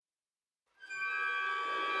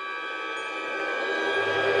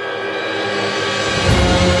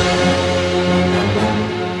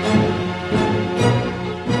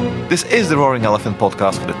This is the Roaring Elephant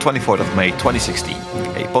podcast for the 24th of May 2016,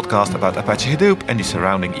 a podcast about Apache Hadoop and the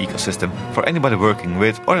surrounding ecosystem for anybody working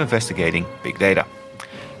with or investigating big data.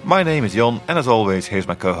 My name is Jon, and as always, here's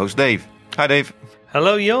my co-host Dave. Hi, Dave.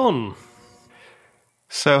 Hello, Jon.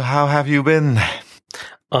 So, how have you been?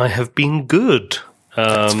 I have been good.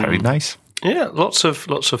 That's very nice. Yeah, lots of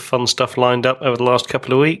fun stuff lined up over the last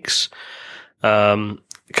couple of weeks. A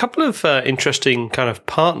couple of interesting kind of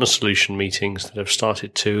partner solution meetings that have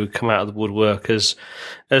started to come out of the woodwork as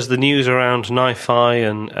the news around NiFi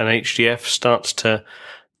and HDF starts to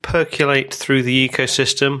percolate through the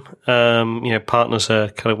ecosystem. Partners are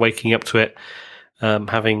kind of waking up to it,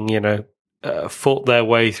 having fought their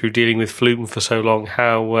way through dealing with Flume for so long.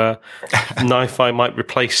 How NiFi might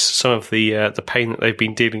replace some of the pain that they've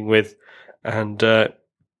been dealing with, and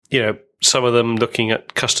some of them looking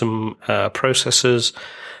at custom processors.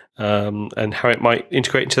 And how it might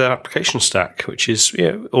integrate into their application stack, which is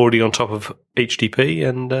already on top of HDP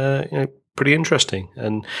and pretty interesting.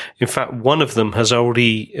 And in fact, one of them has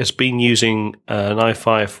been using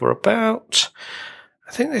NiFi for about,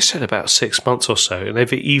 I think they said about 6 months or so, and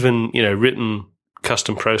they've even written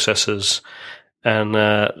custom processors. And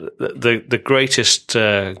the greatest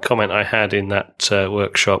comment I had in that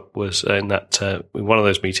workshop was in one of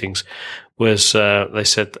those meetings was they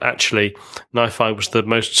said actually NiFi was the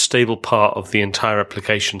most stable part of the entire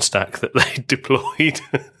application stack that they deployed.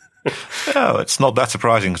 Oh, it's not that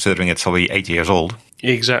surprising considering it's only 8 years old.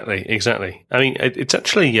 Exactly. I mean, it's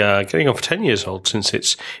actually getting on for 10 years old since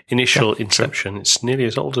its initial inception. True. It's nearly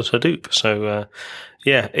as old as Hadoop. So,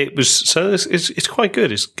 it was. So it's quite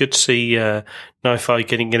good. It's good to see NiFi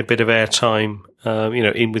getting in a bit of airtime,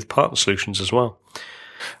 in with partner solutions as well.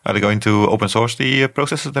 Are they going to open source the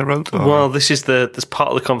processes they wrote? Or? Well, this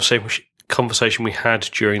part of the conversation we had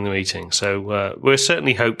during the meeting. So we're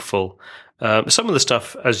certainly hopeful. Some of the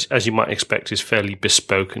stuff, as you might expect, is fairly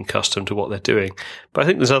bespoke and custom to what they're doing. But I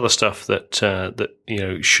think there's other stuff that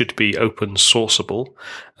should be open sourceable,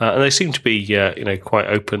 and they seem to be quite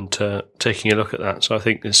open to taking a look at that. So I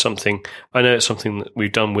think it's something. I know it's something that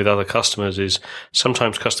we've done with other customers. Is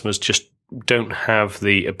sometimes customers just don't have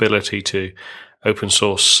the ability to open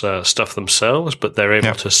source stuff themselves, but they're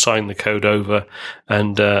able to sign the code over,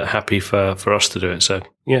 and happy for us to do it. So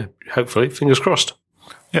yeah, hopefully, fingers crossed.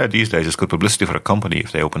 Yeah, these days it's good publicity for a company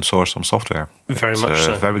if they open source some software. Very much so. It's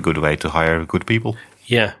a very good way to hire good people.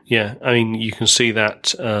 Yeah. I mean, you can see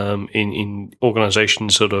that in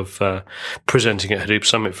organizations sort of presenting at Hadoop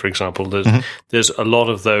Summit, for example. There's a lot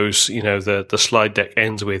of those, the slide deck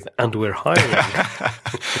ends with, and we're hiring.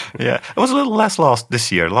 Yeah, it was a little less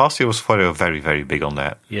this year. Last year was very, very big on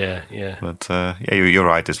that. Yeah. But you're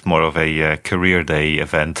right. It's more of a career day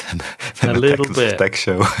event than a little bit tech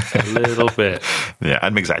show. A little bit. Yeah,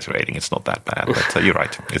 I'm exaggerating. It's not that bad, but you're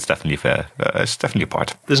right. It's definitely fair. It's definitely a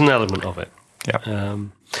part. There's an element of it. Yeah.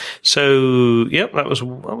 That was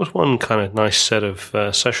one kind of nice set of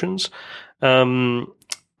sessions.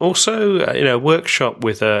 Also, a workshop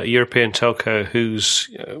with a European telco who's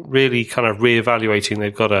really kind of reevaluating.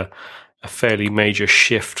 They've got a fairly major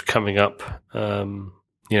shift coming up,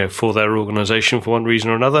 for their organization for one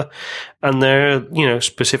reason or another, and they're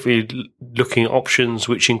specifically looking at options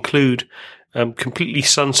which include completely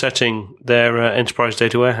sunsetting their enterprise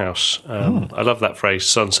data warehouse. I love that phrase,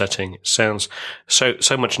 sunsetting. It sounds so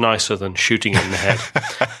much nicer than shooting it in the head.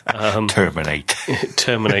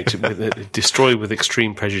 Terminate, destroy with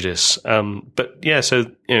extreme prejudice. But yeah,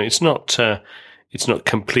 so it's not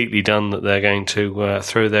completely done that they're going to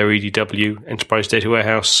throw their EDW, enterprise data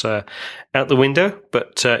warehouse, out the window.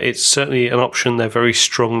 But it's certainly an option they're very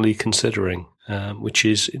strongly considering. Which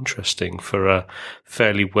is interesting for a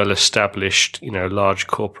fairly well-established, large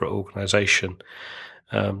corporate organization.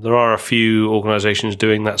 There are a few organizations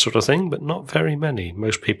doing that sort of thing, but not very many.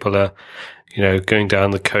 Most people are, going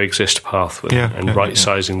down the coexist path and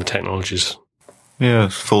right-sizing the technologies. Yeah,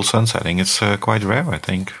 full sunsetting. It's quite rare, I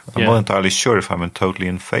think. I'm not entirely sure if I'm totally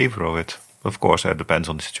in favor of it. Of course, it depends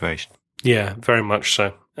on the situation. Yeah, very much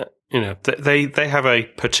so. They have a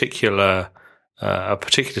particular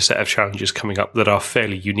set of challenges coming up that are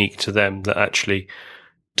fairly unique to them that actually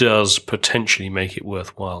does potentially make it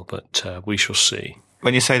worthwhile, but we shall see.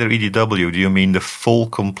 When you say the EDW, do you mean the full,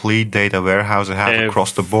 complete data warehouse they have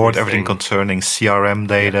across the board, everything concerning CRM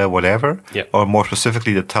data, whatever? Yeah. Or more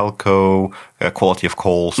specifically the telco, quality of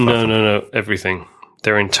calls? No, everything.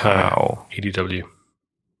 Their entire EDW.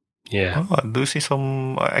 Yeah. Oh, I do see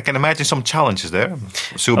some. I can imagine some challenges there.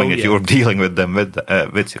 Assuming that you're dealing with them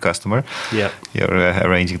with your customer. Yeah. You're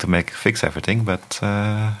arranging to fix everything, but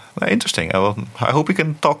interesting. I hope we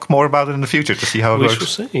can talk more about it in the future to see how it works. We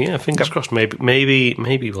shall see. Yeah, fingers crossed. Maybe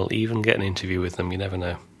we'll even get an interview with them. You never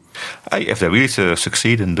know. If they really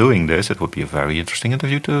succeed in doing this, it would be a very interesting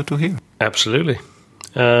interview to hear. Absolutely.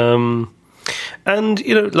 And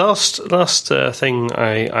last thing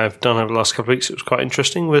I've done over the last couple of weeks, it was quite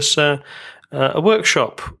interesting, was a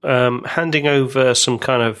workshop handing over some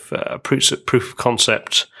kind of proof of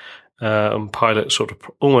concept pilot, sort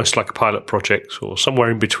of almost like a pilot project, or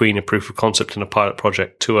somewhere in between a proof of concept and a pilot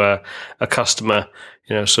project, to a customer.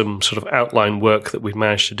 Some sort of outline work that we've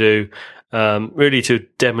managed to do, really to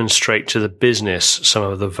demonstrate to the business some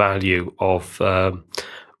of the value of a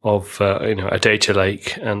data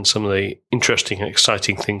lake and some of the interesting and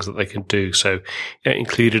exciting things that they can do. So it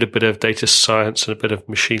included a bit of data science and a bit of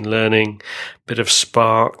machine learning, a bit of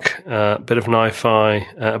Spark, a bit of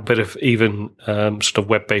NiFi, a bit of even sort of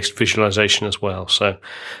web-based visualization as well. So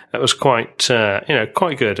that was quite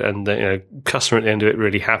good, and customer at the end of it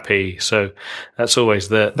really happy. So that's always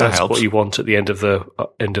that's what you want at the end of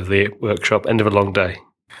the workshop, end of a long day.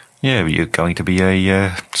 Yeah, you're going to be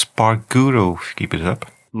a Spark guru if you keep it up.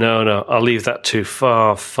 No, I'll leave that to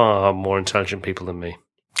far, far more intelligent people than me.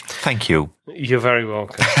 Thank you. You're very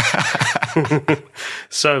welcome.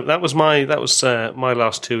 So that was my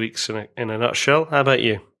last 2 weeks in a nutshell. How about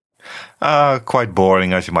you? Quite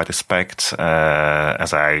boring, as you might expect.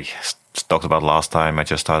 As I talked about last time, I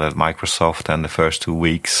just started at Microsoft, and the first 2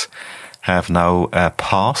 weeks have now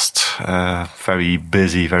passed. Very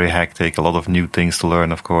busy, very hectic. A lot of new things to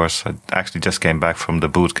learn, of course. I actually just came back from the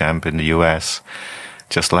boot camp in the US.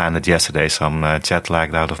 Just landed yesterday, so I'm jet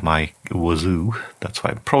lagged out of my wazoo. That's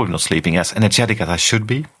why I'm probably not sleeping as energetic as I should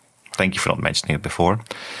be. Thank you for not mentioning it before.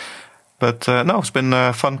 But no, it's been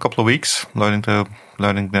a fun couple of weeks. Met a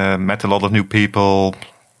lot of new people,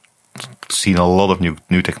 seen a lot of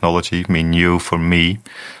new technology. I mean, new for me.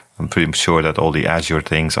 I'm pretty sure that all the Azure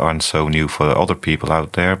things aren't so new for other people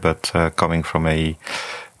out there. But coming from a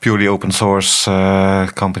purely open source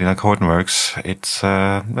company like Hortonworks, it's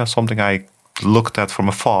something I looked at from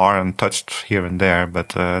afar and touched here and there,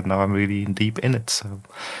 but now I'm really deep in it. So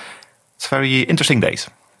it's very interesting days.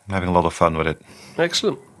 I'm having a lot of fun with it.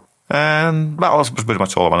 Excellent. And that's pretty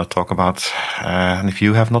much all I want to talk about. And if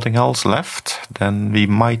you have nothing else left, then we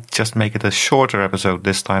might just make it a shorter episode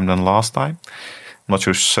this time than last time. I'm not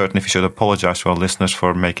certain if you should apologize to our listeners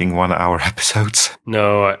for making 1 hour episodes.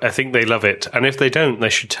 No, I think they love it. And if they don't, they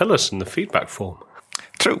should tell us in the feedback form.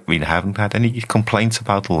 True, we haven't had any complaints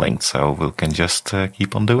about the length, so we can just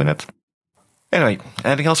keep on doing it. Anyway,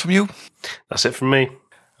 anything else from you? That's it from me.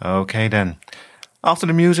 Okay then. After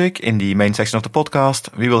the music, in the main section of the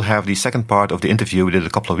podcast, we will have the second part of the interview we did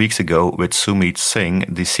a couple of weeks ago with Sumeet Singh,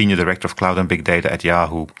 the Senior Director of Cloud and Big Data at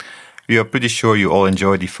Yahoo. We are pretty sure you all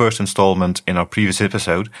enjoyed the first installment in our previous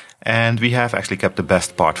episode, and we have actually kept the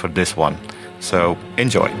best part for this one. So,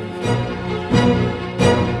 enjoy.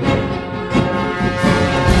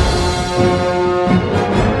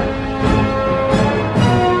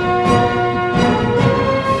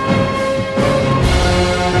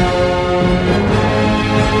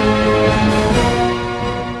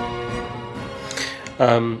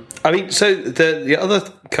 So the other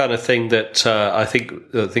kind of thing that I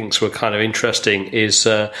think things were kind of interesting is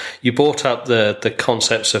you brought up the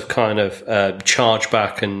concepts of kind of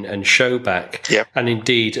chargeback and showback, yep. and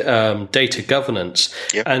indeed data governance.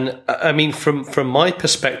 Yep. And I mean, from my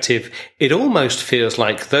perspective, it almost feels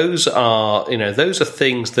like those are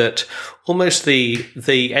things that almost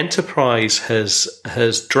the enterprise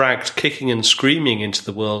has dragged kicking and screaming into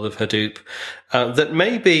the world of Hadoop. That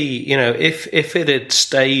maybe, if it had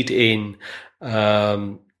stayed in,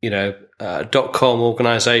 .com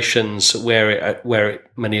organizations where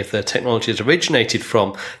many of the technologies originated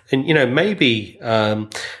from, then, maybe,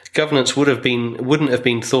 governance wouldn't have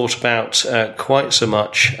been thought about, quite so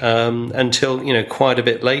much, until, quite a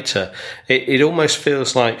bit later. It almost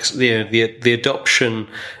feels like the adoption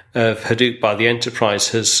of Hadoop by the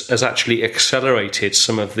enterprise has actually accelerated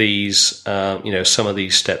some of these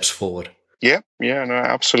steps forward. Yeah, no,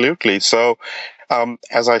 absolutely. So,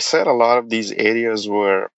 as I said, a lot of these areas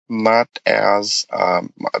were not as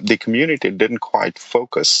the community didn't quite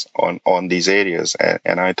focus on these areas,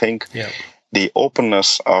 and I think the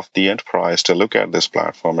openness of the enterprise to look at this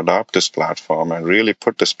platform, adopt this platform, and really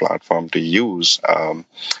put this platform to use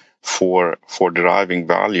for deriving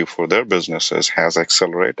value for their businesses has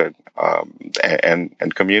accelerated,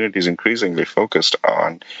 and communities increasingly focused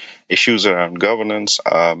on issues around governance,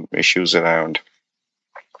 issues around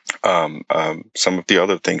some of the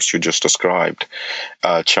other things you just described,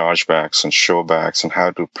 chargebacks and showbacks, and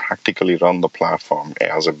how to practically run the platform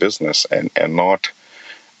as a business and not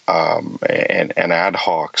an ad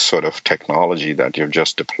hoc sort of technology that you've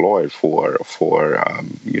just deployed for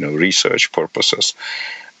research purposes.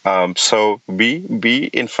 So we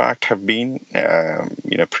in fact have been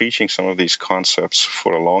preaching some of these concepts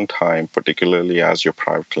for a long time, particularly as your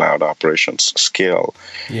private cloud operations scale.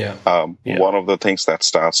 One of the things that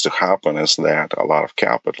starts to happen is that a lot of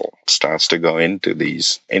capital starts to go into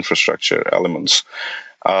these infrastructure elements.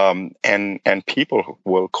 And people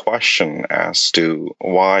will question as to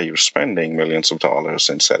why you're spending millions of dollars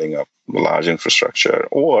in setting up large infrastructure,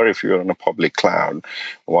 or if you're in a public cloud,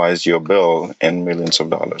 why is your bill in millions of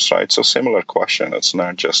dollars, right? So similar question. It's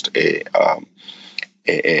not just a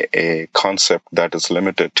concept that is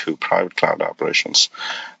limited to private cloud operations.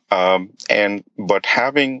 But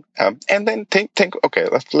having and then think. Okay,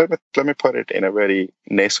 let me put it in a very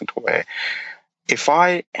nascent way. If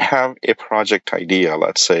I have a project idea,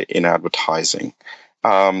 let's say in advertising,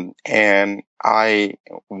 and I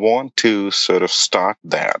want to sort of start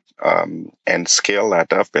that and scale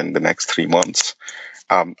that up in the next 3 months,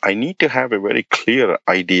 I need to have a very clear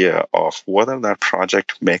idea of whether that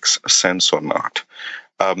project makes sense or not.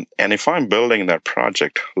 And if I'm building that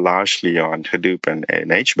project largely on Hadoop and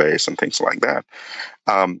HBase and things like that,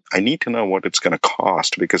 I need to know what it's going to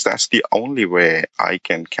cost, because that's the only way I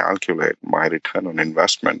can calculate my return on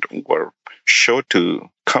investment or show to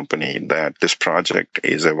company that this project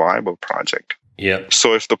is a viable project. Yeah.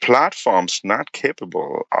 So if the platform's not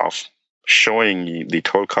capable of showing the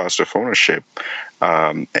total cost of ownership,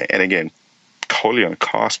 and again, totally on a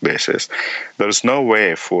cost basis, there's no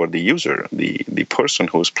way for the user, the person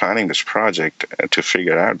who's planning this project, to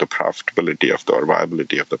figure out the profitability of the or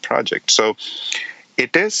viability of the project. So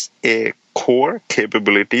it is a core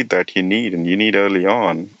capability that you need, and you need early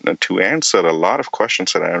on to answer a lot of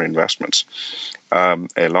questions around investments,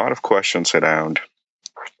 a lot of questions around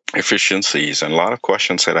efficiencies, and a lot of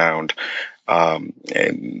questions around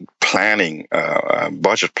and planning,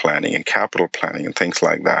 budget planning and capital planning and things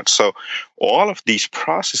like that. So all of these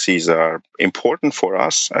processes are important for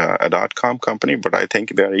us, a .com company, but I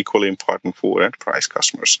think they're equally important for enterprise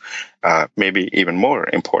customers, maybe even more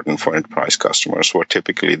important for enterprise customers, where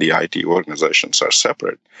typically the IT organizations are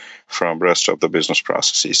separate from the rest of the business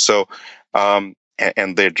processes. So,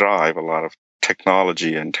 and they drive a lot of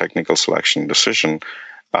technology and technical selection decision.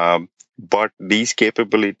 But these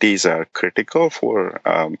capabilities are critical for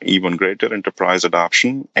even greater enterprise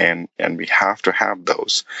adoption, and we have to have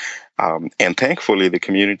those. And thankfully, the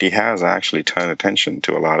community has actually turned attention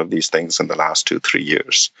to a lot of these things in the last 2-3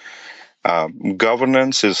 years.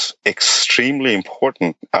 Governance is extremely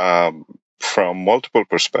important from multiple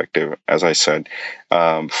perspectives, as I said,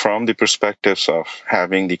 from the perspectives of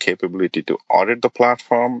having the capability to audit the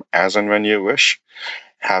platform as and when you wish,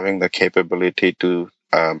 having the capability to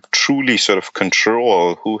truly sort of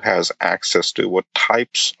control who has access to what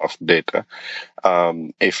types of data.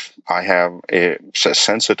 If I have a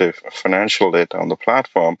sensitive financial data on the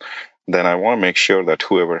platform, then I want to make sure that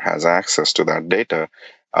whoever has access to that data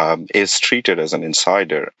is treated as an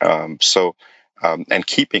insider. And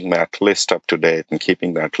keeping that list up to date and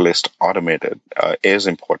keeping that list automated is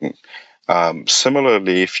important.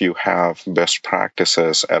 Similarly, if you have best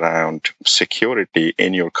practices around security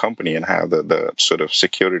in your company and how the sort of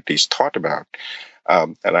security is thought about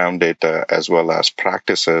around data, as well as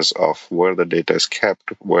practices of where the data is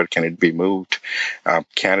kept, where can it be moved,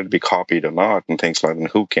 can it be copied or not, and things like that,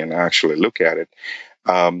 and who can actually look at it.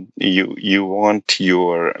 You want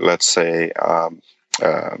your, let's say,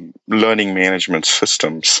 learning management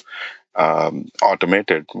systems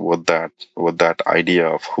automated with that idea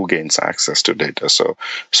of who gains access to data. So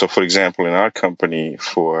for example, in our company,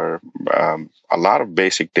 for a lot of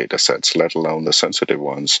basic data sets, let alone the sensitive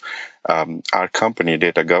ones, our company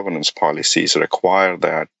data governance policies require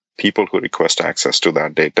that people who request access to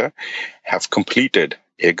that data have completed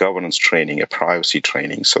a governance training, a privacy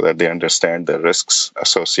training, so that they understand the risks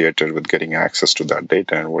associated with getting access to that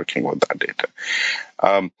data and working with that data.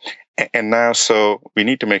 And now, so we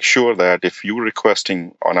need to make sure that if you're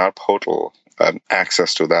requesting on our portal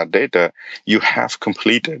access to that data, you have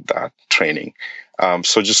completed that training.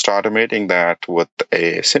 So just automating that with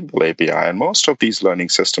a simple API, and most of these learning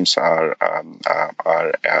systems are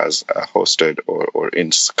as hosted or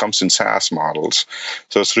comes in SaaS models.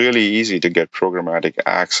 So it's really easy to get programmatic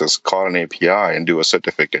access, call an API, and do a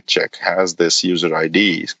certificate check. Has this user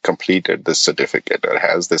ID completed this certificate, or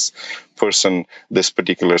has this person this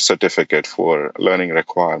particular certificate for learning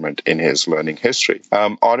requirement in his learning history.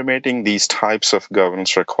 Automating these types of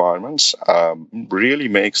governance requirements really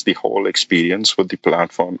makes the whole experience with the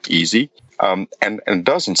platform easy. And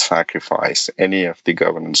doesn't sacrifice any of the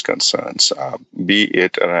governance concerns, be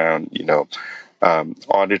it around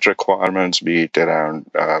audit requirements, be it around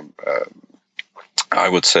I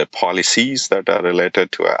would say policies that are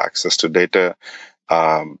related to access to data,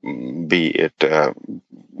 be it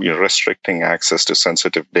restricting access to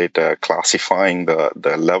sensitive data, classifying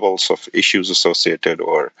the levels of issues associated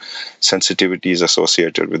or sensitivities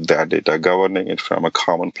associated with that data, governing it from a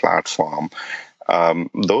common platform.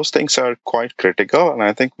 Those things are quite critical, and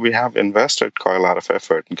I think we have invested quite a lot of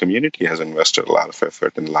effort, and community has invested a lot of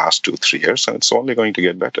effort in the last 2-3 years, and it's only going to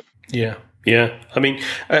get better. Yeah. I mean,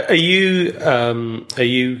 are you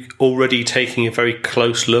already taking a very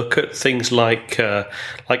close look at things like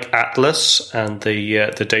Atlas and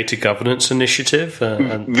the data governance initiative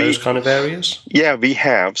and those kind of areas? Yeah, we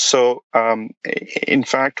have. So, in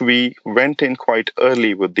fact, we went in quite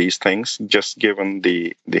early with these things, just given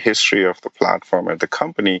the history of the platform at the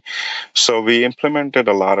company. So we implemented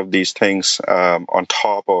a lot of these things on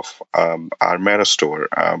top of our Metastore,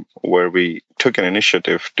 where we took an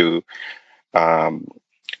initiative to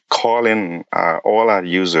call in all our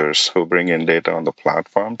users who bring in data on the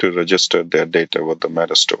platform to register their data with the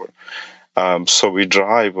Metastore. So we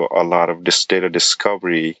drive a lot of this data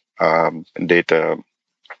discovery, data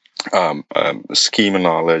schema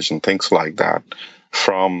knowledge, and things like that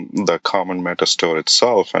from the common Metastore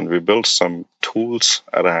itself. And we built some tools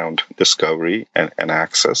around discovery and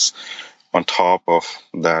access on top of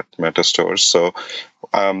that Metastore. So,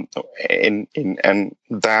 and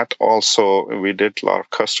that also, we did a lot of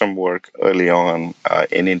custom work early on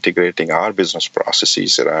in integrating our business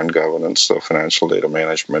processes around governance, so financial data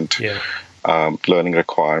management, learning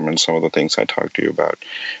requirements, some of the things I talked to you about.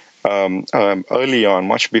 Early on,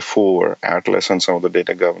 much before Atlas and some of the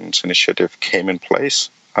data governance initiative came in place.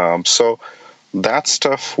 So that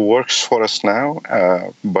stuff works for us now,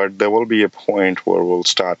 but there will be a point where we'll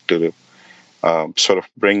start to sort of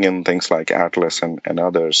bring in things like Atlas and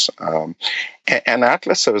others. And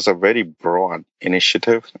Atlas is a very broad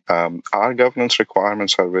initiative. Our governance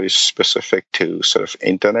requirements are very specific to sort of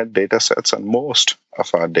internet data sets, and most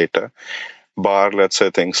of our data, bar, let's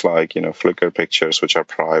say, things like, Flickr pictures, which are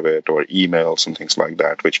private, or emails and things like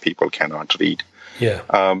that, which people cannot read.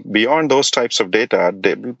 Beyond those types of data,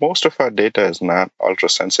 most of our data is not ultra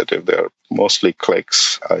sensitive. They're mostly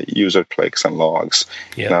clicks, user clicks and logs.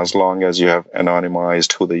 And as long as you have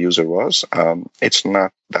anonymized who the user was, it's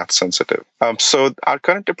not that sensitive. So our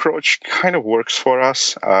current approach kind of works for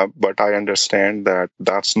us, but I understand that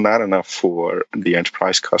that's not enough for the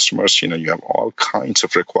enterprise customers. You have all kinds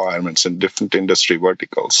of requirements in different industry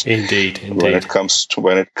verticals. Indeed. When it comes to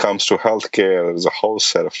healthcare, there's a whole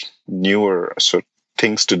set of newer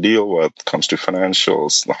things to deal with. It comes to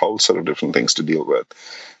financials, a whole set of different things to deal with.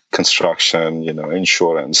 Construction,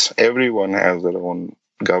 insurance. Everyone has their own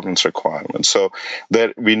governance requirements. So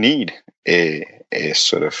that we need a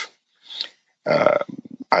sort of,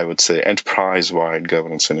 I would say, enterprise-wide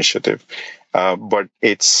governance initiative. But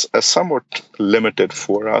it's somewhat limited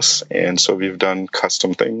for us. And so we've done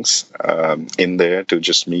custom things in there to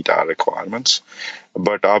just meet our requirements.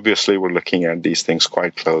 But obviously, we're looking at these things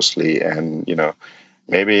quite closely. And,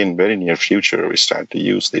 maybe in very near future, we start to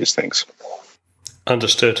use these things.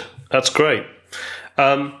 Understood. That's great.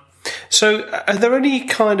 So are there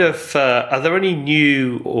any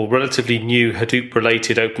new or relatively new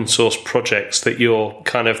Hadoop-related open source projects that you're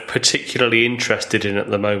kind of particularly interested in at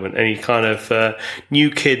the moment? Any kind of new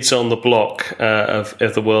kids on the block of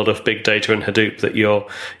the world of big data and Hadoop that you're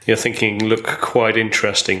thinking look quite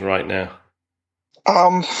interesting right now?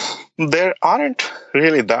 There aren't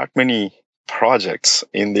really that many projects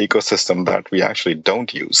in the ecosystem that we actually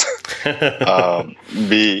don't use.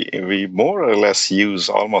 We more or less use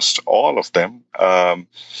almost all of them.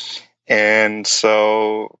 And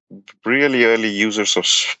so really early users of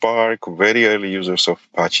Spark, very early users of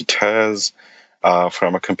Apache Tez,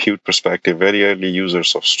 from a compute perspective, very early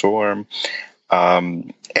users of Storm.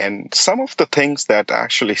 And some of the things that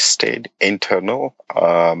actually stayed internal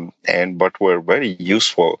but were very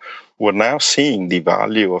useful, we're now seeing the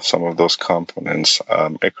value of some of those components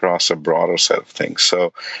across a broader set of things.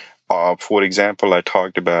 So For example, I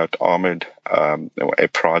talked about Ahmed, a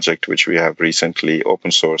project which we have recently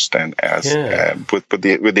open sourced, and as with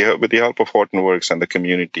the help of Hortonworks and the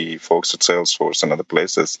community folks at Salesforce and other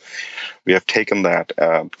places, we have taken that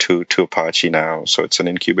to Apache now. So it's an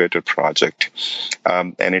incubator project,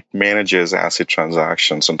 and it manages ACID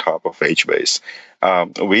transactions on top of HBase.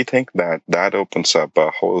 We think that opens up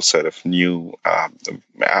a whole set of new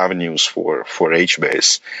avenues for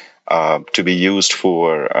HBase. To be used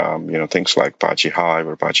for things like Apache Hive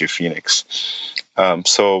or Apache Phoenix.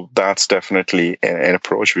 So that's definitely an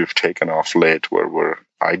approach we've taken off late, where we're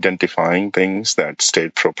identifying things that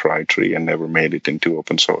stayed proprietary and never made it into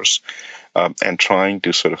open source, and trying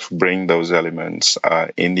to sort of bring those elements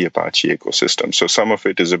in the Apache ecosystem. So some of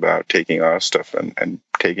it is about taking our stuff and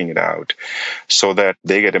taking it out so that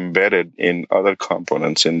they get embedded in other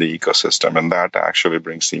components in the ecosystem, and that actually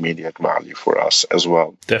brings immediate value for us as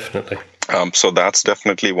well. Definitely. So that's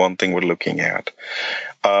definitely one thing we're looking at.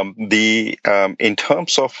 In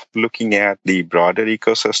terms of looking at the broader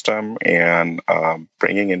ecosystem and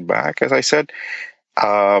bringing it back, as I said,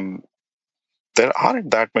 there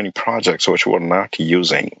aren't that many projects which we're not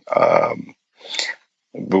using.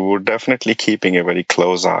 We're definitely keeping a very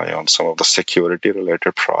close eye on some of the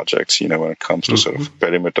security-related projects, when it comes to sort of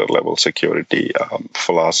perimeter-level security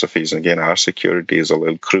philosophies. Again, our security is a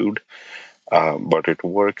little crude, but it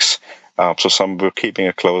works. So we're keeping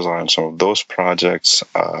a close eye on some of those projects,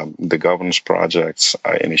 the governance projects,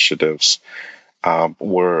 initiatives.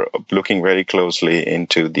 We're looking very closely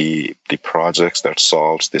into the projects that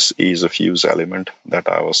solves this ease of use element that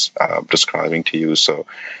I was describing to you. So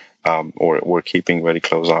we're keeping very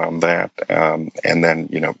close eye on that. And then,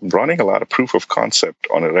 running a lot of proof of concept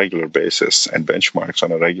on a regular basis and benchmarks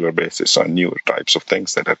on a regular basis on newer types of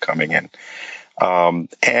things that are coming in.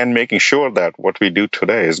 And making sure that what we do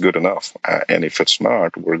today is good enough. And if it's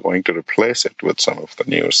not, we're going to replace it with some of the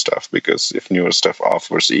newer stuff, because if newer stuff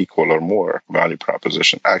offers equal or more value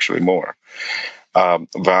proposition, actually more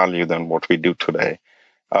value than what we do today.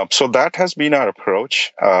 So that has been our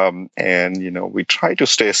approach. And, we try to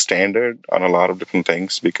stay standard on a lot of different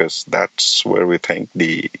things, because that's where we think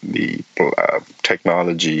the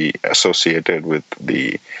technology associated with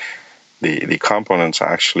the components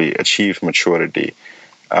actually achieve maturity,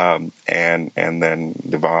 and then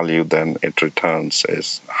the value then it returns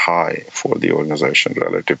is high for the organization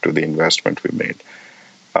relative to the investment we made.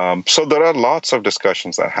 So there are lots of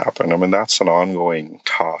discussions that happen. I mean, that's an ongoing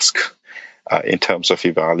task in terms of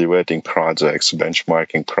evaluating projects,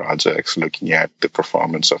 benchmarking projects, looking at the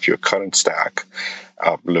performance of your current stack,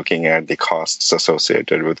 looking at the costs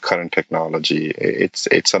associated with current technology.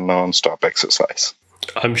 It's a non-stop exercise.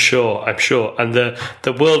 I'm sure. And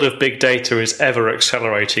the world of big data is ever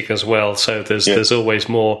accelerating as well. So there's always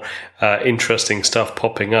more interesting stuff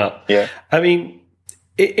popping up. Yeah. I mean,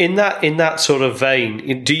 in that sort of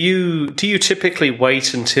vein, do you typically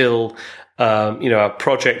wait until a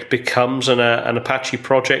project becomes an Apache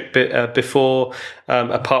project before,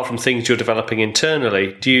 apart from things you're developing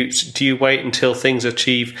internally? Do you wait until things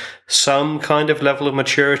achieve some kind of level of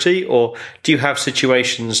maturity, or do you have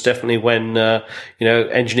situations definitely when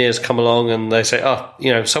engineers come along and they say,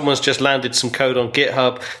 someone's just landed some code on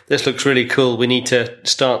GitHub, this looks really cool, we need to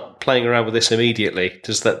start playing around with this immediately?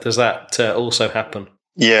 Does that also happen?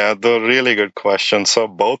 Yeah, the really good question. So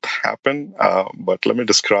both happen, but let me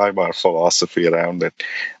describe our philosophy around it,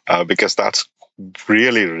 because that's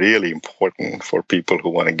really, really important for people who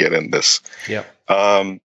want to get in this. Yeah.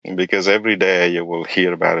 Because every day you will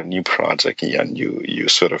hear about a new project, and you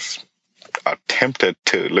sort of are tempted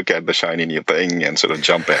to look at the shiny new thing and sort of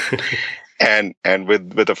jump in. And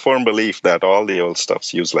with a firm belief that all the old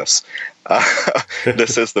stuff's useless,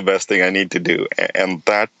 this is the best thing I need to do, and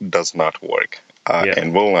that does not work.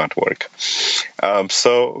 And will not work.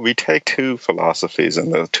 So we take two philosophies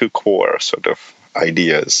and the two core sort of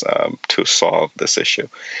ideas to solve this issue.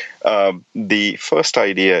 The first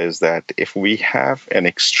idea is that if we have an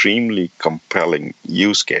extremely compelling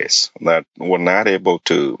use case that we're not able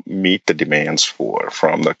to meet the demands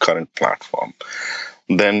from the current platform,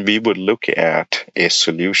 then we would look at a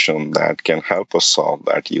solution that can help us solve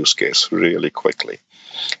that use case really quickly.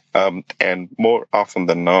 And more often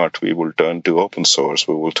than not, we will turn to open source.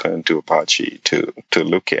 We will turn to Apache to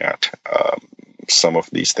look at some of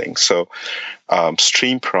these things. So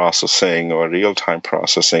stream processing or real-time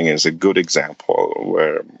processing is a good example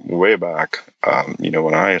where way back,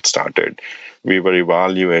 when I had started, we were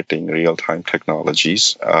evaluating real-time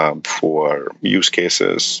technologies for use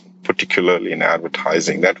cases, particularly in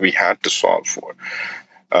advertising, that we had to solve for.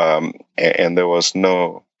 And there was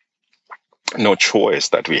no no choice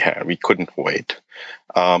that we had. We couldn't wait.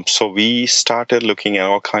 So we started looking at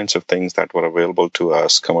all kinds of things that were available to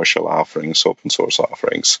us, commercial offerings, open source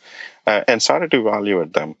offerings, and started to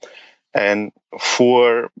evaluate them. And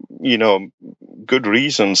for, good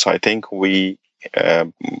reasons, I think we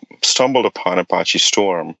stumbled upon Apache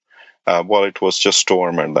Storm. Well, it was just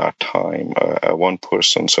Storm at that time, a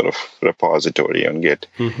one-person sort of repository on Git.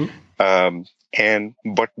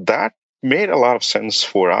 But that made a lot of sense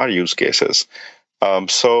for our use cases.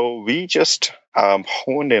 So we just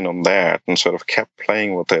honed in on that and sort of kept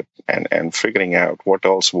playing with it and figuring out what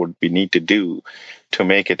else would we need to do to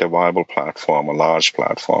make it a viable platform, a large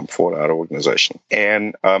platform for our organization.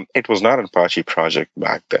 And it was not an Apache project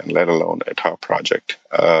back then, let alone a top project.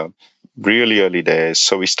 Really early days.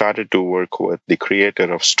 So we started to work with the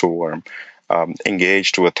creator of Storm,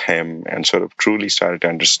 engaged with him, and sort of truly started to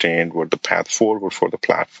understand what the path forward for the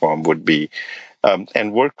platform would be.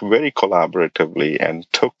 And worked very collaboratively and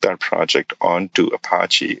took that project onto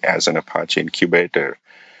Apache as an Apache incubator.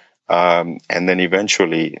 And then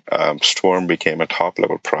eventually Storm became a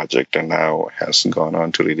top-level project and now has gone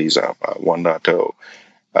on to release 1.0.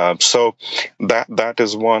 So that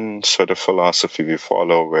is one sort of philosophy we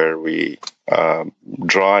follow, where we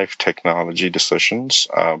drive technology decisions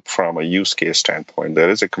from a use case standpoint. There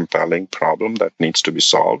is a compelling problem that needs to be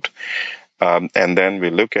solved. And then we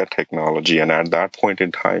look at technology, and at that point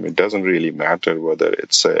in time, it doesn't really matter whether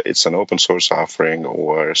it's an open source offering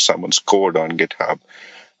or someone's code on GitHub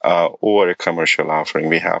or a commercial offering.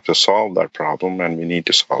 We have to solve that problem, and we need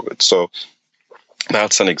to solve it. So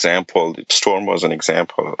that's an example. Storm was an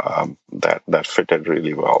example that fitted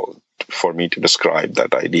really well for me to describe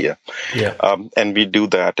that idea. Yeah. And we do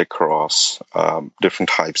that across different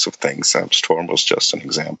types of things. Storm was just an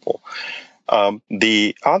example.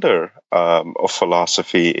 The other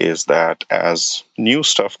philosophy is that as new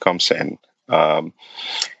stuff comes in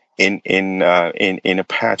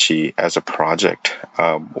Apache as a project,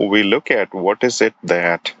 we look at what is it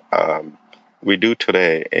that we do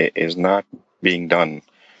today is not being done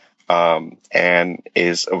and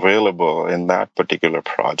is available in that particular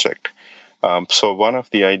project. So one of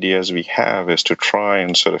the ideas we have is to try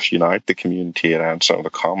and sort of unite the community around some of the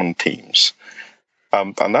common themes.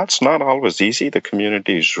 And that's not always easy. The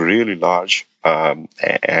community is really large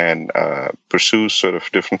and pursues sort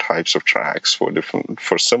of different types of tracks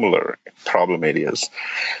for similar problem areas.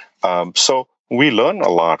 So we learn a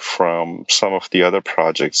lot from some of the other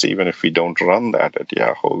projects, even if we don't run that at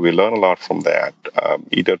Yahoo. We learn a lot from that,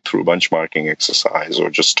 either through benchmarking exercise or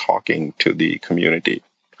just talking to the community.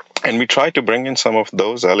 And we try to bring in some of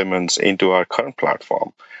those elements into our current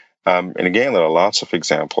platform. And again, there are lots of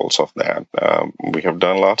examples of that. We have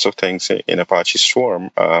done lots of things in Apache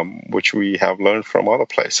Storm, which we have learned from other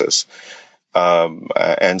places.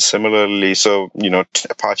 And similarly, so,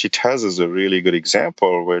 Apache Tez is a really good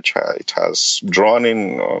example, which it has drawn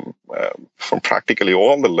in from practically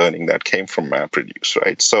all the learning that came from MapReduce,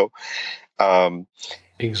 right? So,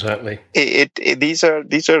 exactly. These are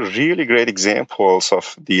really great examples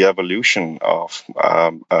of the evolution of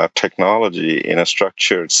technology in a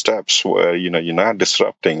structured steps where you're not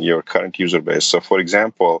disrupting your current user base. So, for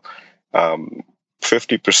example,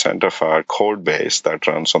 50% of our code base that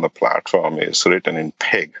runs on the platform is written in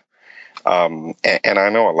Pig, and I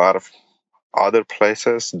know a lot of other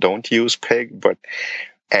places don't use Pig, but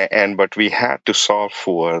we had to solve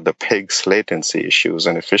for the Pig's latency issues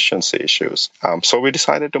and efficiency issues. So we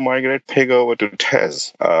decided to migrate Pig over to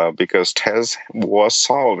Tez because Tez was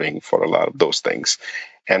solving for a lot of those things.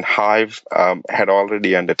 And Hive had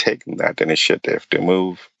already undertaken that initiative to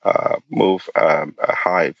move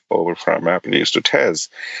Hive over from MapReduce to Tez.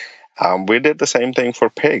 We did the same thing for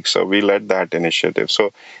Pig, so we led that initiative.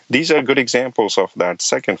 So these are good examples of that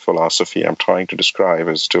second philosophy I'm trying to describe,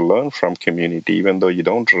 is to learn from community, even though you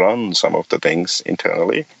don't run some of the things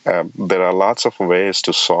internally. There are lots of ways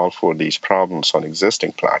to solve for these problems on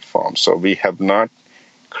existing platforms. So we have not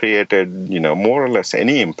created, more or less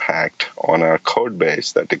any impact on our code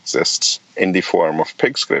base that exists in the form of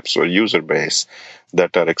Pig scripts or user base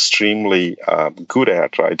that are extremely good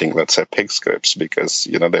at writing, let's say, Pig scripts, because,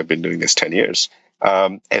 they've been doing this 10 years.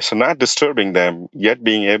 And so not disturbing them, yet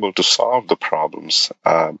being able to solve the problems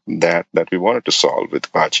that we wanted to solve with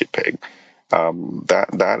Apache Pig.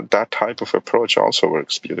 That type of approach also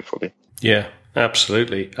works beautifully. Yeah,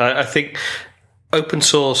 absolutely. I think open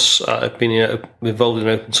source, I've been involved in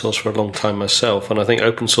open source for a long time myself, and I think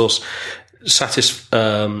open source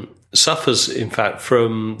suffers, in fact,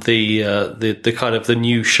 from the kind of the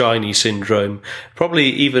new shiny syndrome, probably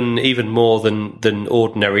even more than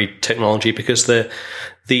ordinary technology, because the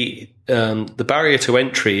the barrier to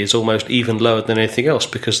entry is almost even lower than anything else,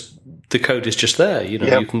 because the code is just there. You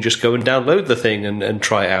know, you can just go and download the thing and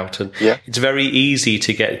try it out. And it's very easy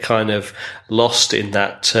to get kind of lost in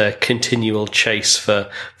that continual chase for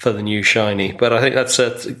the new shiny. But I think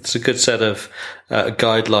it's a good set of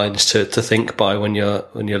guidelines to think by when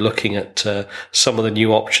you're looking at some of the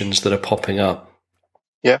new options that are popping up.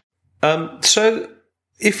 Yeah. So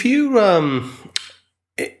if you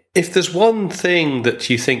if there's one thing that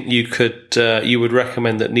you think you would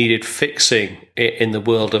recommend that needed fixing in the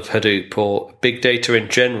world of Hadoop or big data in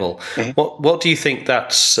general, what do you think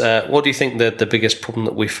the biggest problem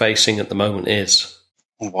that we're facing at the moment is?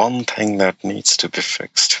 One thing that needs to be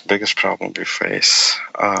fixed, biggest problem we face.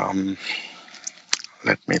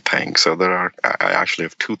 Let me think. So I actually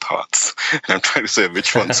have two thoughts, and I'm trying to say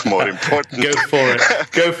which one's more important.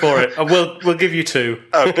 Go for it. We'll give you two.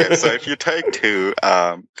 Okay, so if you take two,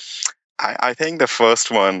 I think the first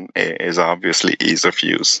one is obviously ease of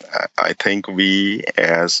use. I think we,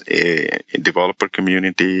 as a developer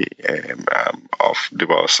community of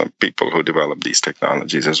some people who develop these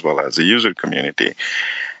technologies, as well as a user community,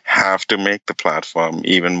 have to make the platform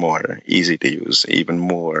even more easy to use, even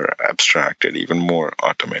more abstracted, even more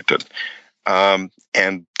automated.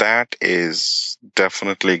 And that is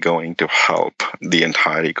definitely going to help the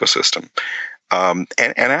entire ecosystem. And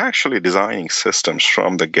actually designing systems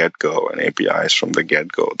from the get-go and APIs from the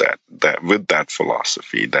get-go that with that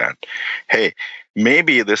philosophy that, hey,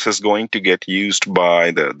 maybe this is going to get used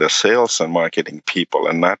by the sales and marketing people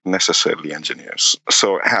and not necessarily engineers.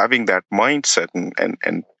 So having that mindset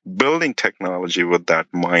and building technology with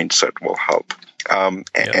that mindset will help.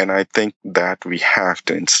 And I think that we have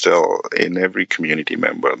to instill in every community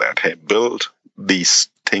member that, hey, build these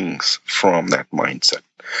things from that mindset.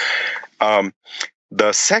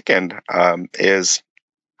 The second is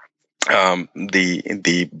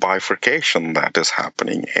the bifurcation that is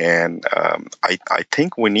happening, and I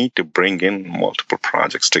think we need to bring in multiple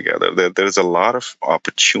projects together. There's a lot of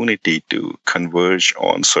opportunity to converge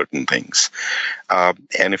on certain things,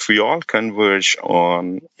 and if we all converge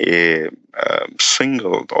on a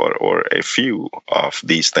single or a few of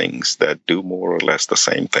these things that do more or less the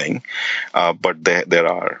same thing, but there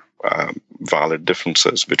are valid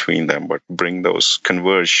differences between them, but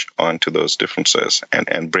converge onto those differences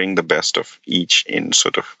and bring the best of each in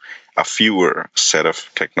sort of a fewer set of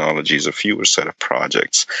technologies, a fewer set of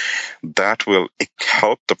projects. That will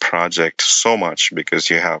help the project so much because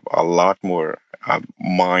you have a lot more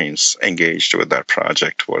minds engaged with that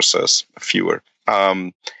project versus fewer.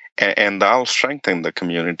 And that'll strengthen the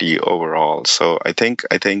community overall. So I think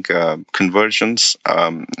convergence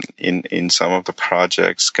in some of the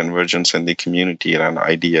projects, convergence in the community around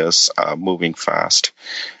ideas, moving fast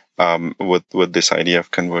with this idea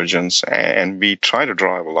of convergence, and we try to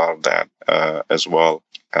drive a lot of that as well.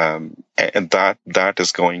 And that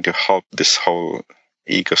is going to help this whole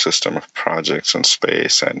ecosystem of projects and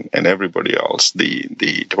space and everybody else, the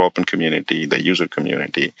development community, the user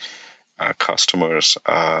community, customers,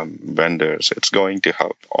 vendors. It's going to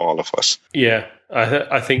help all of us. Yeah,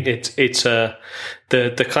 I think it's the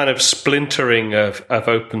kind of splintering of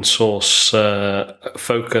open source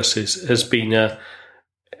focus has been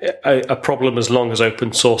a problem as long as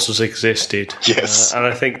open source has existed. Yes, and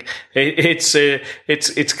I think it's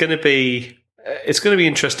going to be. It's going to be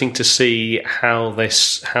interesting to see how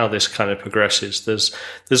this kind of progresses.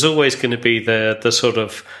 There's always going to be the sort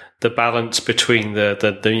of the balance between the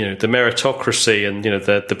meritocracy and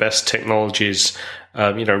the best technologies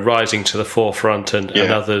rising to the forefront and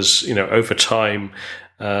others over time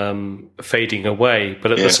fading away.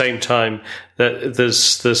 But at the same time, that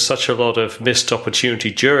there's such a lot of missed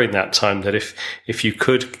opportunity during that time that if you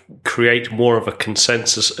could create more of a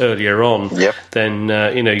consensus earlier on, then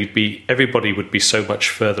everybody would be so much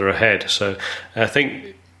further ahead. So I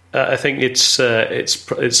think it's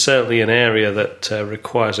certainly an area that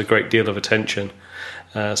requires a great deal of attention.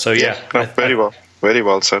 Very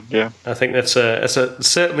well said. Yeah, I think that's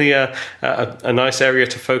certainly a nice area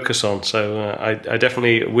to focus on. So I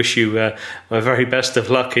definitely wish you my very best of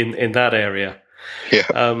luck in that area.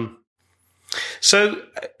 Yeah. So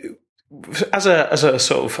as a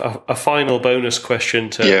sort of a final bonus question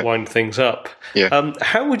to wind things up,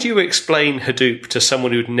 how would you explain Hadoop to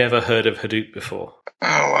someone who'd never heard of Hadoop before? Oh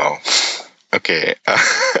wow. Okay.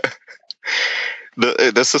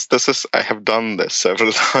 This is. I have done this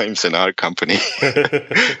several times in our company,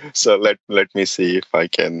 so let me see if I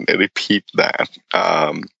can repeat that.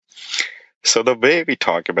 So the way we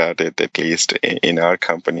talk about it, at least in our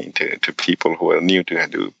company, to people who are new to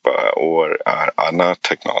Hadoop or are not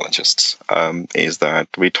technologists, is that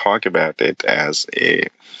we talk about it as a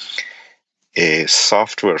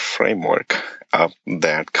software framework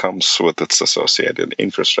that comes with its associated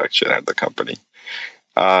infrastructure at the company,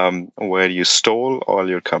 where you store all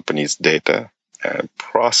your company's data and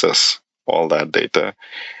process all that data,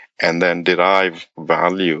 and then derive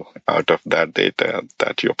value out of that data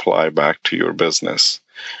that you apply back to your business.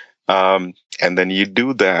 And then you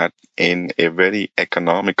do that in a very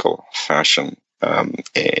economical fashion, in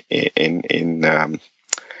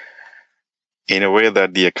a way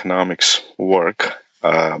that the economics work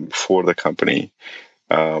for the company.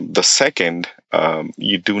 The second,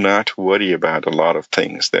 you do not worry about a lot of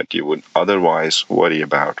things that you would otherwise worry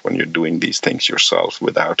about when you're doing these things yourself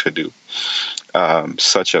without Hadoop,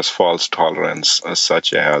 such as false tolerance,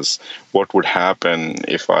 such as what would happen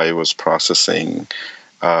if I was processing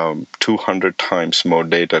 200 times more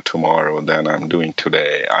data tomorrow than I'm doing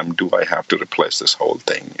today. Do I have to replace this whole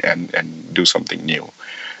thing and do something new?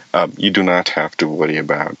 You do not have to worry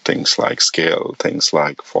about things like scale, things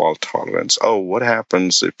like fault tolerance. Oh, what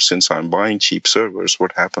happens since I'm buying cheap servers,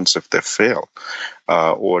 what happens if they fail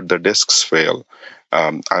or the disks fail?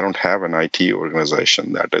 I don't have an IT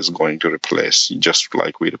organization that is going to replace, just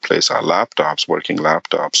like we replace our laptops, working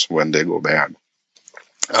laptops, when they go bad.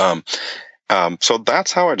 So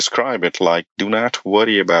that's how I describe it. Like, do not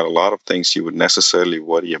worry about a lot of things you would necessarily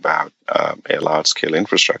worry about a large-scale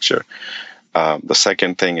infrastructure. The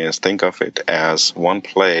second thing is, think of it as one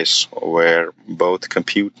place where both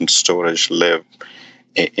compute and storage live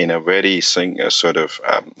in a very sort of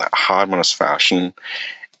harmonious fashion,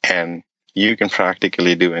 and you can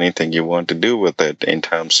practically do anything you want to do with it in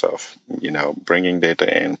terms of, bringing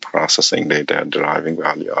data in, processing data, deriving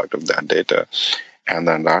value out of that data. And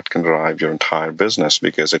then that can drive your entire business,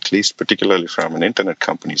 because at least particularly from an internet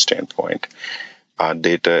company standpoint,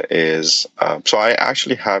 data is, so I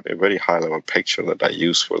actually have a very high-level picture that I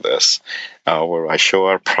use for this, where I show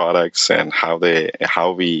our products and how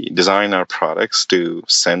we design our products to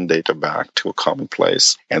send data back to a common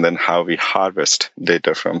place, and then how we harvest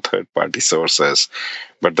data from third-party sources.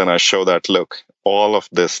 But then I show that, look, all of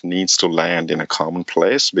this needs to land in a common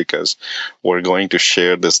place, because we're going to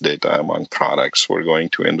share this data among products. We're going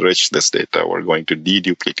to enrich this data. We're going to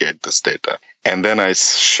deduplicate this data. And then I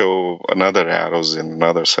show another arrows in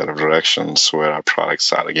another set of directions where our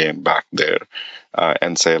products are again back there,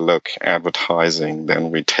 and say, look, advertising,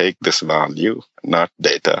 then we take this value, not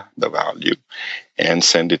data, the value, and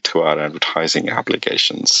send it to our advertising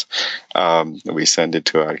applications. We send it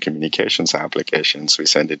to our communications applications. We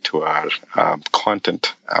send it to our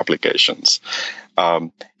content applications.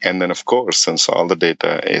 And then, of course, since all the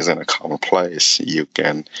data is in a common place, you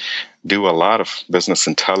can do a lot of business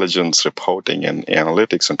intelligence reporting and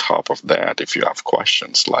analytics on top of that. If you have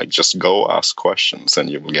questions, like, just go ask questions and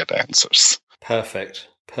you will get answers. Perfect.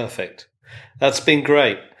 That's been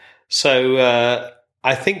great. So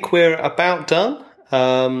I think we're about done.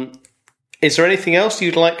 Is there anything else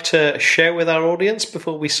you'd like to share with our audience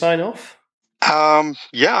before we sign off?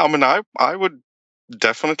 Yeah, I would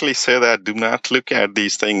definitely say that do not look at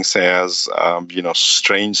these things as,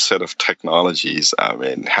 strange set of technologies.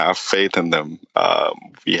 Have faith in them.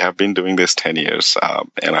 We have been doing this 10 years,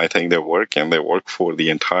 and I think they work, and they work for the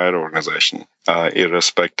entire organization,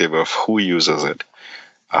 irrespective of who uses it.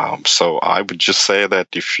 So I would just say that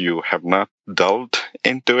if you have not delved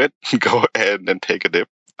into it, go ahead and take a dip.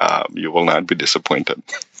 You will not be disappointed.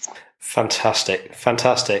 Fantastic.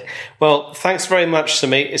 Well, thanks very much,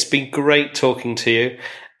 Sumeet. It's been great talking to you,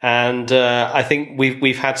 and I think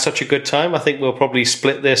we've had such a good time. I think we'll probably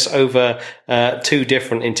split this over 2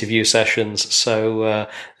 different interview sessions. So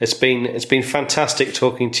it's been fantastic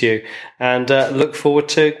talking to you, and look forward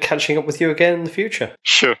to catching up with you again in the future.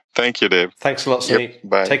 Sure. Thank you, Dave. Thanks a lot, Sumeet. Yep.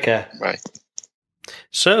 Bye. Take care. Bye.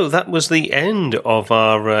 So that was the end of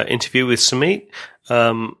our interview with Sumeet.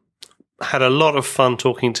 Had a lot of fun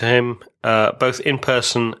talking to him, both in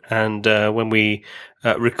person and when we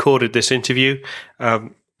recorded this interview.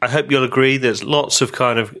 I hope you'll agree there's lots of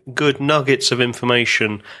kind of good nuggets of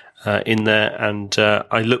information in there, and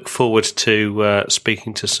I look forward to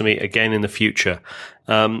speaking to Sumeet again in the future.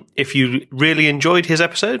 If you really enjoyed his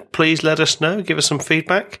episode, please let us know, give us some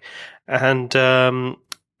feedback, and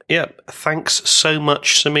thanks so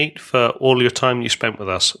much, Sumeet, for all your time you spent with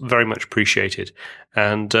us. Very much appreciated.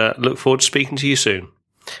 And look forward to speaking to you soon.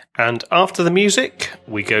 And after the music,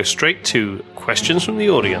 we go straight to questions from the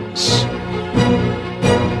audience.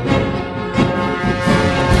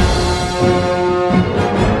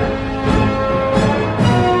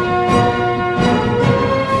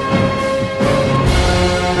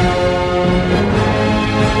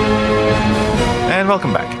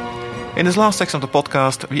 In this last section of the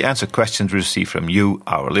podcast, we answer questions we received from you,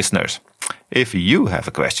 our listeners. If you have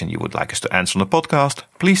a question you would like us to answer on the podcast,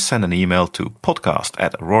 please send an email to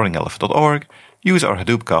podcast@roaringelephant.org, use our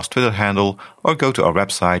Hadoopcast Twitter handle, or go to our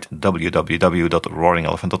website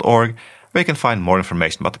www.roaringelephant.org, where you can find more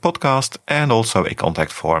information about the podcast and also a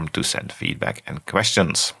contact form to send feedback and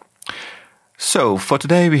questions. So, for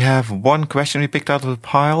today we have one question we picked out of the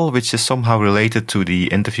pile, which is somehow related to the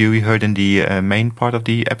interview we heard in the main part of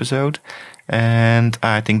the episode. And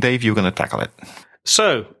I think, Dave, you're going to tackle it.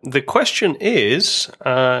 So, the question is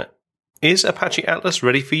Apache Atlas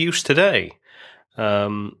ready for use today?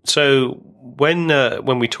 So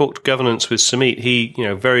when we talked governance with Sumeet, he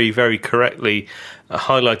very, very correctly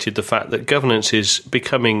highlighted the fact that governance is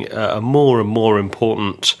becoming a more and more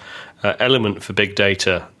important element for big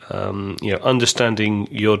data. Understanding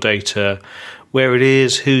your data, where it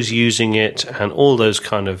is, who's using it, and all those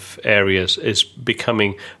kind of areas is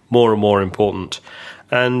becoming more and more important.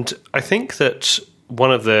 And I think that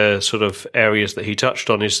one of the sort of areas that he touched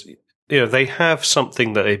on is, they have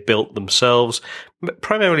something that they built themselves,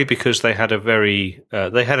 primarily because they had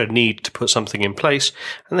a need to put something in place,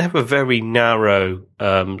 and they have a very narrow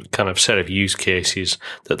kind of set of use cases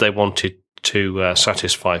that they wanted to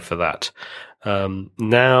satisfy for that.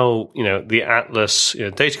 Now, the Atlas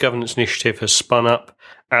Data Governance Initiative has spun up.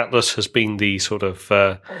 Atlas has been the sort of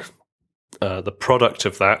the product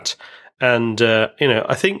of that. And,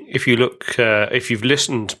 I think if you've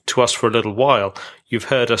listened to us for a little while, you've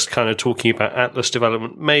heard us kind of talking about Atlas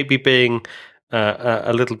development maybe being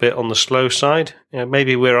a little bit on the slow side.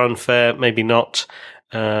 Maybe we're unfair, maybe not.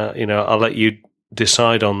 I'll let you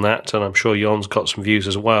decide on that, and I'm sure Jon's got some views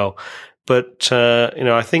as well. But,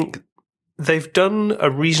 I think they've done a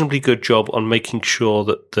reasonably good job on making sure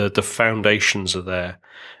that the foundations are there.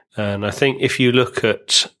 And I think if you look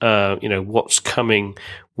at, what's coming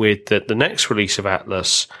with the next release of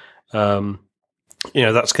Atlas, that's going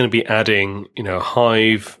to be adding,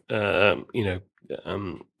 Hive,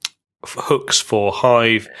 hooks for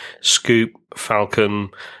Hive, Scoop, Falcon,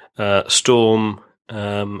 Storm,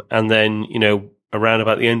 and then, around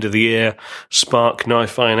about the end of the year, Spark,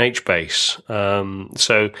 NiFi, and HBase.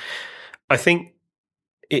 So I think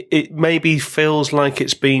it maybe feels like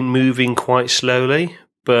it's been moving quite slowly,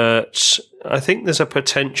 but I think there's a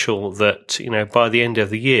potential that, by the end of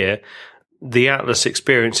the year, the Atlas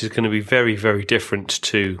experience is going to be very, very different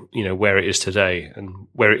to, where it is today. And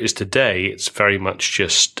where it is today, it's very much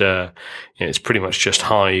just, it's pretty much just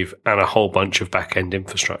Hive and a whole bunch of back-end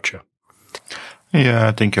infrastructure. Yeah,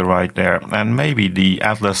 I think you're right there. And maybe the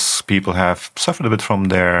Atlas people have suffered a bit from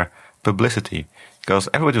their publicity, because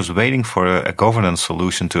everybody was waiting for a governance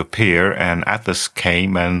solution to appear, and Atlas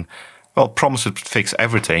came and promised to fix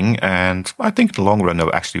everything, and I think in the long run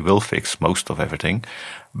it actually will fix most of everything.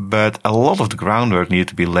 But a lot of the groundwork needed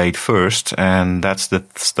to be laid first, and that's the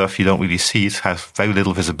stuff you don't really see. It has very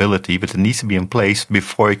little visibility, but it needs to be in place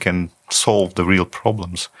before it can solve the real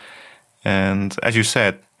problems. And as you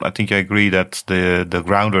said, I think I agree that the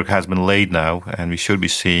groundwork has been laid now, and we should be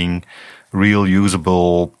seeing real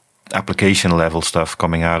usable application level stuff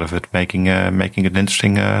coming out of it, making it an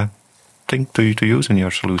interesting thing to use in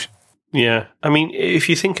your solution. Yeah. I mean, if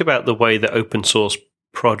you think about the way that open source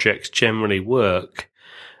projects generally work,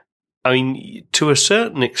 I mean, to a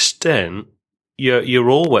certain extent, you're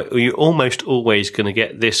almost always going to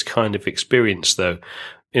get this kind of experience, though.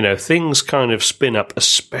 Things kind of spin up,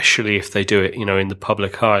 especially if they do it, in the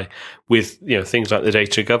public eye, with, things like the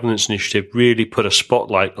Data Governance Initiative really put a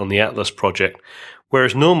spotlight on the Atlas project.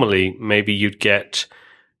 Whereas normally, maybe you'd get,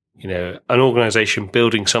 an organization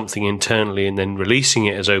building something internally and then releasing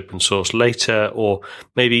it as open source later, or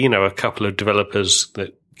maybe, a couple of developers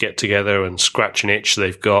that get together and scratch an itch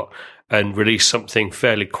they've got and release something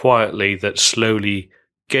fairly quietly that slowly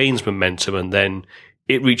gains momentum, and then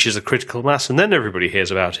it reaches a critical mass, and then everybody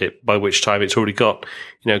hears about it, by which time it's already got,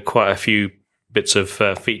 quite a few bits of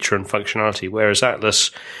feature and functionality. Whereas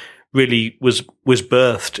Atlas really was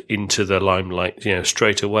birthed into the limelight,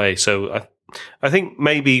 straight away. So I think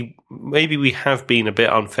maybe we have been a bit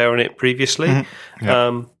unfair on it previously. Mm-hmm.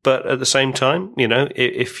 Yeah. But at the same time,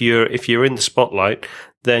 if you're in the spotlight,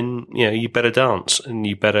 then, you better dance and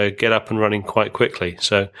you better get up and running quite quickly.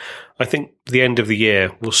 So I think the end of the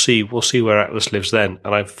year, we'll see where Atlas lives then.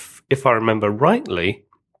 And if I remember rightly,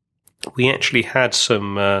 we actually had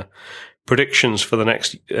some predictions for the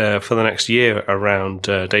next year around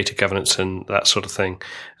data governance and that sort of thing,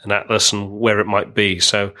 and Atlas and where it might be.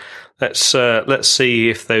 So let's see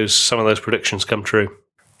if some of those predictions come true.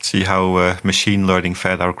 See how machine learning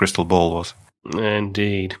fed our crystal ball was.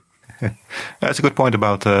 Indeed. That's a good point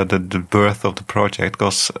about the birth of the project,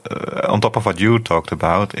 because on top of what you talked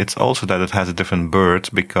about, it's also that it has a different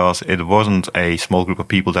birth, because it wasn't a small group of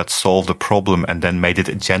people that solved a problem and then made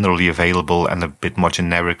it generally available and a bit more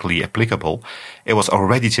generically applicable. It was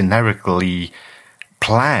already generically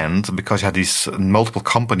planned because you had these multiple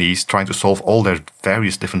companies trying to solve all their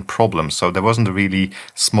various different problems. So there wasn't a really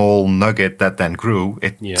small nugget that then grew.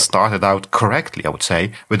 It started out correctly, I would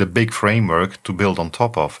say, with a big framework to build on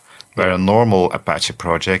top of. Where a normal Apache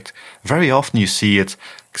project, very often you see it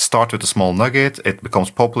start with a small nugget, it becomes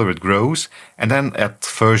popular, it grows, and then at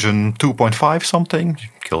version 2.5 something,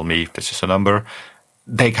 kill me if this is a number,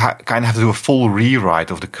 they kind of have to do a full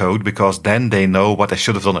rewrite of the code, because then they know what they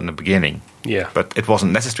should have done in the beginning. Yeah. But it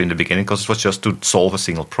wasn't necessary in the beginning, because it was just to solve a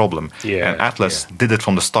single problem. Yeah. And Atlas did it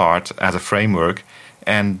from the start as a framework,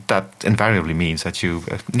 and that invariably means that you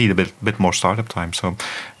need a bit more startup time. So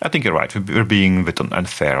I think you're right. We're being a bit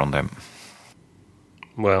unfair on them.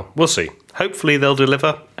 Well, we'll see. Hopefully they'll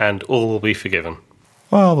deliver and all will be forgiven.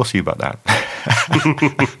 Well, we'll see about that.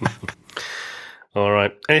 All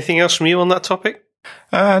right. Anything else from you on that topic?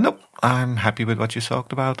 Nope. I'm happy with what you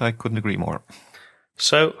talked about. I couldn't agree more.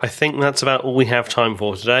 So I think that's about all we have time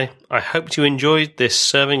for today. I hope you enjoyed this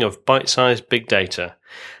serving of bite-sized big data.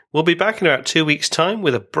 We'll be back in about 2 weeks' time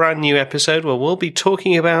with a brand new episode where we'll be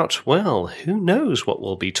talking about, well, who knows what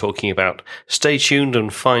we'll be talking about. Stay tuned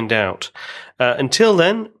and find out. Until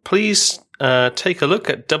then, please take a look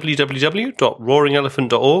at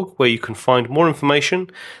www.roaringelephant.org, where you can find more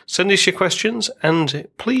information, send us your questions, and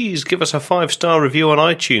please give us a 5-star review on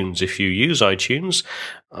iTunes if you use iTunes.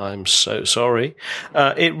 I'm so sorry.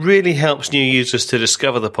 It really helps new users to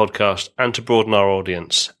discover the podcast and to broaden our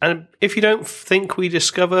audience. And if you don't think we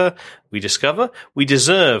deserve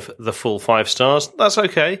the full 5 stars, that's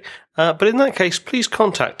okay. But in that case, please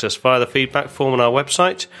contact us via the feedback form on our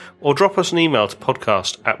website, or drop us an email to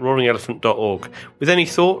podcast@roaringelephant.org with any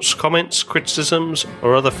thoughts, comments, criticisms,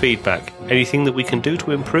 or other feedback. Anything that we can do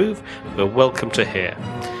to improve, we're welcome to hear.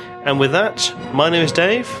 And with that, my name is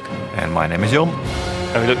Dave. And my name is Jon.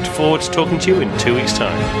 And we look forward to talking to you in 2 weeks'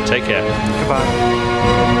 time. Take care.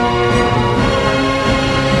 Goodbye.